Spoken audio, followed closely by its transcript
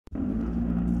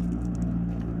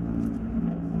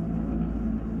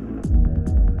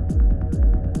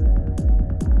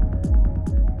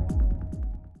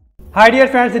Hi dear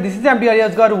friends, this is MD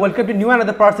Aliasgar. Welcome to new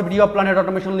another parts video of Planet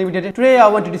Automation Limited. Today I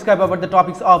want to describe about the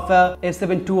topics of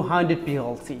S7-200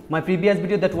 PLC. My previous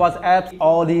video that was apps,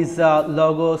 all these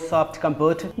logo soft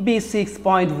compute,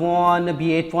 B6.1,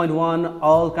 B8.1,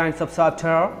 all kinds of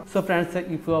software. So friends,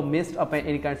 if you have missed up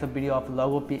any kinds of video of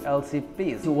logo PLC,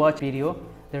 please watch video.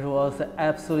 That was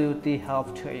absolutely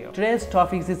help to you. Today's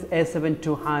topic is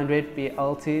S7-200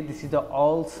 PLC. This is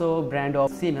also brand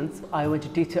of Siemens. I want to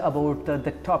teach you about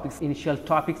the topics, initial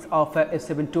topics of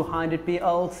S7-200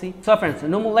 PLC. So friends,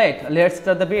 no more late, let's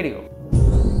start the video.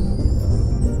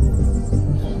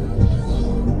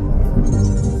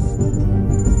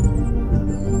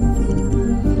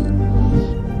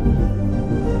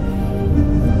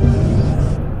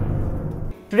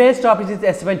 Today's topic is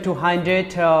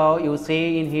S7-200. You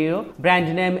see in here,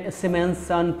 brand name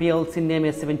Siemens and PLC name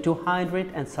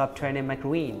S7-200 and software name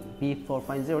microwin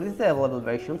B4.0. This is the available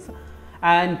versions.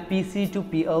 And PC to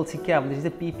PLC cable, this is the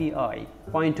PPI,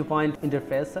 point-to-point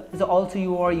interface. This is also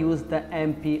you are use the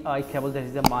MPI cable, that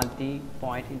is the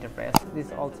multi-point interface. This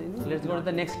is also. Let's go to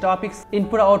the next topics.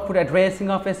 Input-output addressing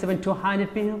of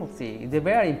S7-200 PLC. They're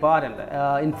very important.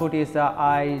 Input is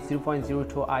I0.0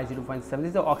 to I0.7. This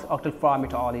is the octal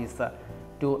format. All is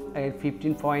to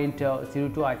I15.0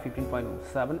 to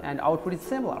I15.7, and output is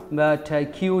similar, but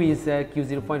Q is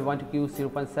Q0.1 to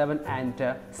Q0.7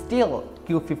 and still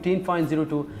Q15.0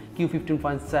 to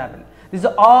Q15.7. These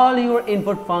are all your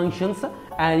input functions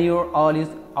and your all is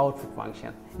output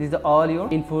function. These are all your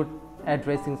input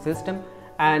addressing system,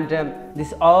 and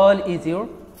this all is your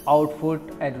output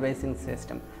addressing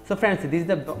system. So friends, this is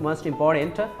the most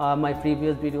important. My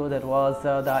previous video that was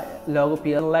the logo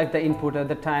PLC, like the input at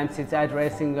the times it's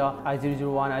addressing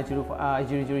I001,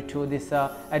 I002. This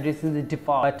addressing the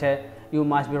default, but you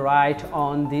must be right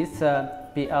on this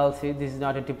PLC. This is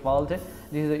not a default. This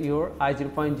is your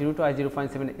I0.0 to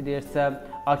I0.7. There's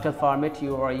octal format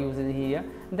you are using here.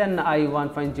 Then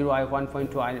I1.0,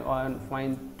 I1.2,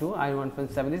 I1.2,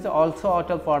 I1.7. This is also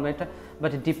octal format,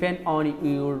 but it depends on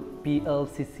your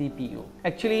PLC CPU.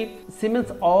 Actually,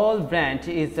 Siemens all branch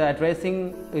is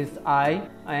addressing is I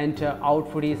and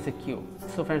output is Q.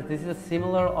 So friends, this is a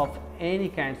similar of any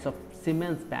kinds of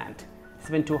Siemens band.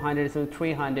 S7-200,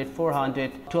 S7-300,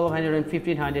 400, 1200 and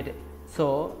 1500.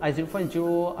 So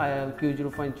I0.0,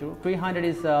 Q0.0, 300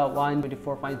 is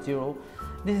 124.0.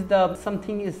 This is the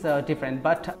something is different,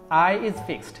 but I is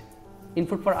fixed.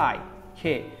 Input for I,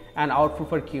 K, and output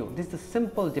for Q. This is a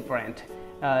simple different.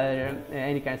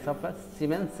 Any kinds of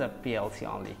Siemens PLC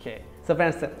only. Okay. So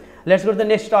friends, let's go to the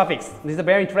next topics. This is a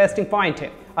very interesting point.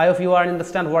 I hope you are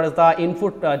understand what is the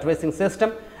input addressing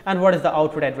system and what is the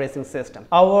output addressing system.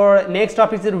 Our next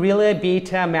topic is relay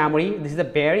bit memory. This is a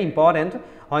very important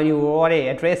when you are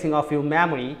addressing of your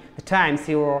memory. The times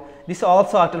your this is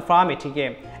also octal format.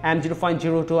 Okay.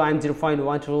 M0.02,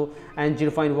 M0.12, and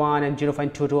 0.1 and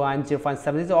 0.22 and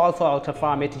 0.7. This is also octal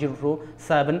format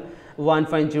 0.7.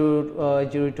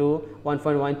 1.002,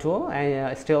 1.12,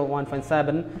 and still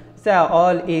 1.7. So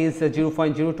all is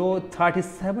 0.02 to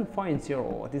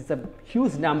 37.0. This is a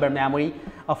huge number memory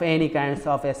of any kinds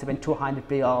of S7-200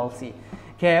 PLC.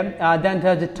 Okay, then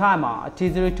the timer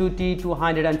T0 to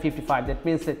T255. That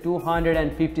means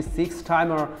 256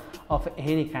 timer of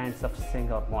any kinds of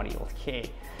single module. Okay.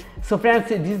 So friends,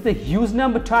 this is the huge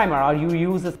number timer or you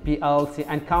use as PLC,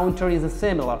 and counter is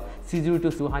similar C0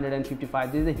 to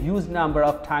 255. This is a huge number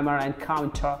of timer and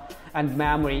counter and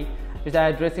memory. The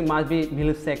addressing must be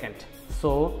millisecond.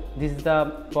 So this is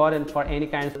the important for any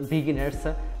kind of beginners.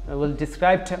 Will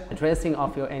describe addressing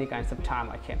of your any kinds of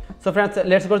timer. Okay. So friends,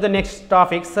 let's go to the next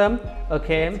topics.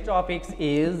 Okay, next topics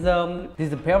is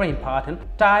this is very important,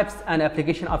 types and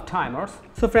application of timers.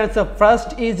 So friends,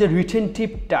 first is a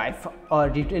retentive type or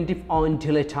retentive on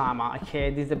delay timer. Okay,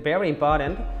 this is very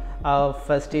important.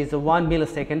 First is 1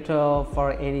 millisecond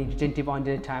for any retentive on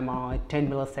delay timer, 10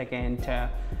 millisecond,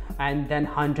 and then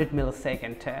 100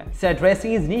 millisecond. So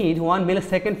addressing is need 1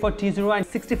 millisecond for T0 and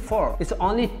 64. It's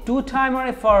only 2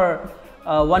 timer for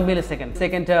 1 millisecond.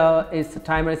 Second is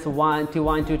timer is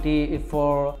T1 to T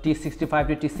for T65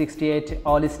 to T68.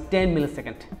 All is 10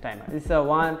 millisecond timer. This is a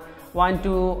 1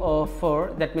 to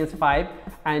 4. That means 5,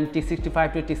 and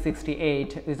T65 to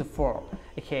T68 is 4.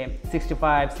 Okay,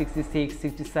 65, 66,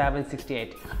 67,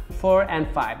 68, 4 and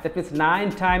 5. That means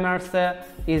 9 timers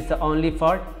is only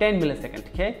for 10 millisecond.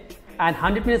 Okay, and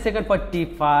 100 millisecond for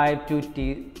T5 to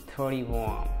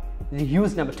T31. The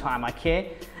huge number time.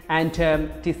 Okay, and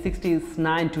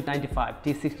T69 to 95,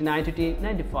 T69 to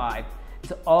T95.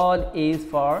 So all is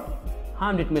for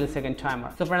 100 millisecond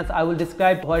timer. So friends, I will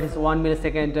describe what is 1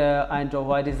 millisecond and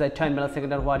what is a 10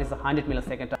 millisecond and what is a 100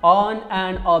 millisecond. On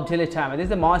and off delay timer. This is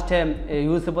the most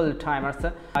usable timers.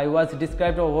 I was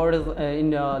described what is in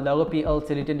logo PLC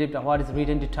retentive, what is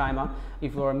retentive timer.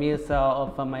 If you are missed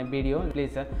of my video,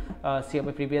 please see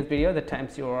my previous video. The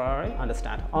times you already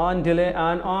understand. On delay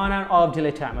and on and off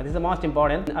delay timer. This is the most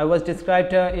important. I was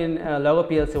described in logo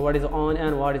PLC what is on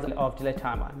and what is off delay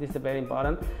timer. This is very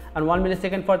important. And 1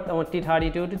 millisecond for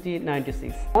T32 to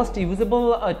T96. Most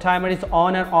usable timer is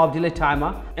on and off delay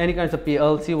timer. Any kinds of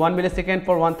PLC. 1 millisecond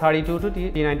for 132 to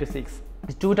T96.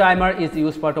 2 timer is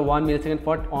used for the 1 millisecond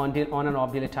for on and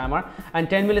off delay timer, and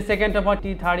 10 millisecond for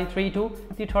T33 to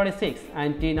T36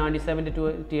 and T97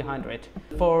 to T100.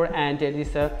 4 and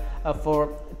this 4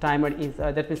 timer is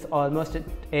that means almost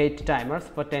 8 timers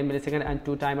for 10 millisecond and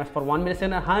 2 timers for 1 millisecond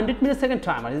and 100 millisecond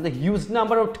timer. This is a huge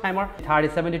number of timer.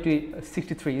 37 to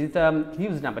 63 is a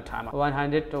huge number timer.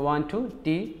 101 to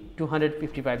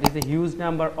T255. This is a huge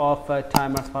number of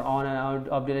timers for on and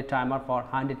off delay timer for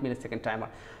 100 millisecond timer.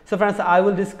 So friends, I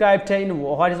will describe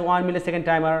what is 1 millisecond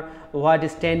timer, what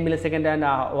is 10 millisecond and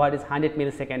what is 100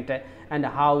 millisecond, and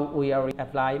how we are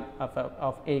applying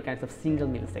of any kinds of single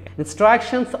millisecond.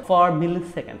 Instructions for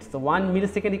milliseconds. So 1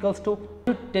 millisecond equals to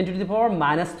 10 to the power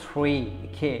minus 3.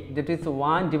 Okay, that is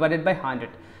 1 divided by 100.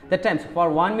 That times for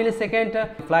 1 millisecond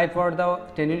apply for the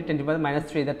 10 to the 10 to the power minus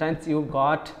 3. That times you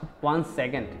got 1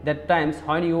 second. That times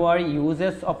when you are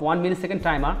users of 1 millisecond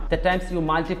timer, that times you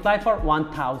multiply for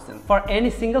 1000 for any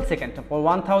single second. For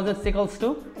 1000 equals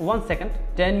to 1 second.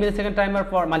 10 millisecond timer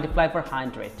for multiply for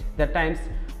 100. That times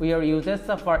we are users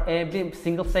for every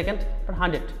single second for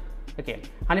 100. Okay,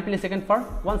 100 millisecond for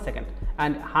 1 second,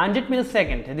 and 100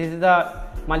 millisecond. This is the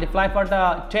multiply for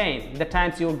the 10. The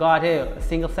times you got a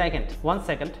single second, 1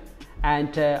 second,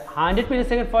 and 100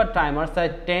 millisecond for timers,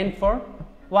 10 for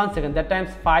 1 second. That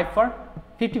times 5 for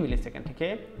 50 millisecond.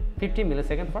 Okay, 50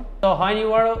 millisecond for. So when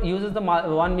you are uses the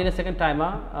 1 millisecond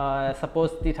timer,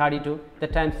 suppose the 32. The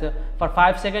times for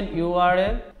 5 seconds you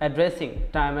are addressing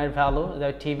timer value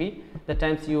the TV. The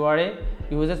times you are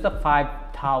uses the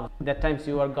 5000. That times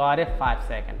you are got a 5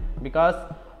 second, because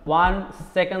 1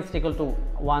 second is equal to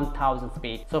 1000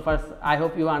 speed. So first, I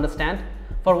hope you understand.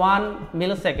 For 1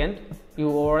 millisecond you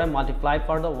already multiply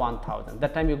for the 1000.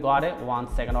 That time you got a 1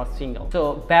 second or single.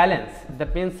 So balance,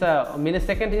 that means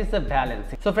millisecond is a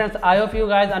balance. So friends, I hope you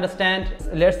guys understand.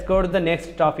 Let's go to the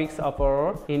next topics of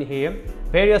our in here.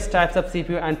 Various types of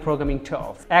CPU and programming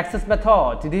tools. Access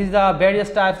method. These are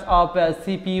various types of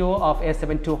CPU of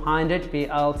S7-200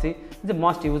 PLC. The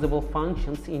most usable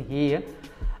functions in here.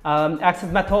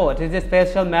 Access method is a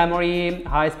special memory,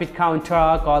 high-speed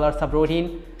counter, caller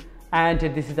subroutine, and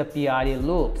this is the PRE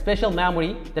loop. Special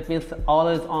memory, that means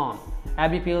always on.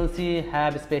 Every PLC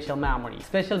have special memory.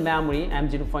 Special memory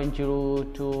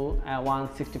M0.0 to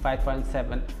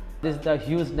 165.7. This is the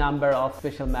huge number of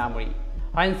special memory.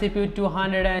 When CPU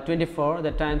 224,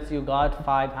 the times you got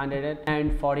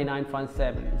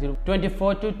 549.7.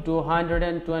 24 to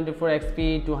 224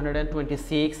 XP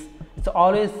 226. It's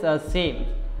always same.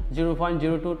 0.0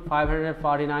 to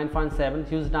 549.7.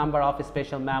 Huge number of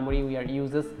special memory we are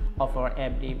uses of our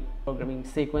every programming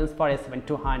sequence for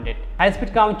S7-200.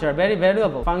 High-speed counter, very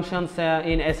valuable functions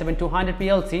in S7-200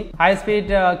 PLC. High-speed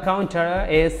counter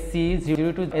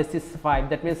SC0 to SC5,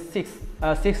 that means 6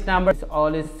 numbers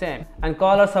always same. And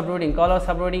caller subroutine. Caller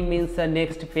subroutine means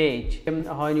next page.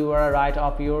 When you are right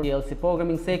of your PLC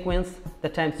programming sequence, the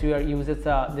times you are uses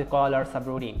the caller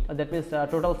subroutine. That means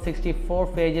total 64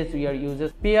 pages we are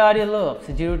uses. PRE loops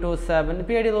 0 to 7.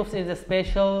 PRE loops is a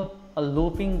special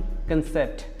looping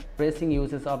concept. Tracing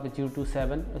uses of the 0 to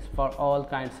 7 is for all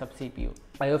kinds of CPU.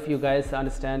 I hope you guys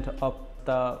understand of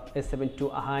the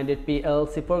S7-200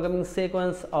 PLC programming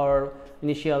sequence, or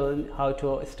initial how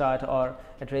to start or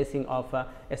tracing of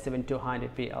S7-200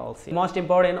 PLC. Most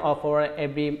important of our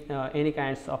every any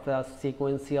kinds of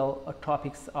sequential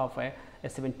topics of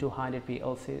S7-200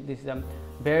 PLC. This is a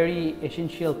very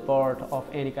essential part of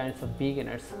any kinds of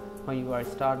beginners when you are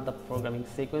start the programming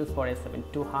sequence for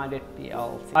S7-200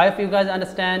 PLC. I hope you guys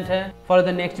understand. For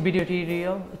the next video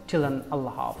tutorial, till then,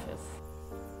 Allah Hafiz.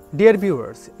 Dear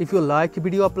viewers, if you like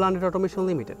video of Planet Automation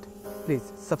Limited,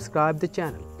 please subscribe the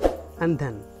channel and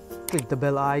then click the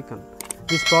bell icon.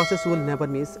 This process will never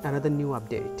miss another new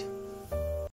update.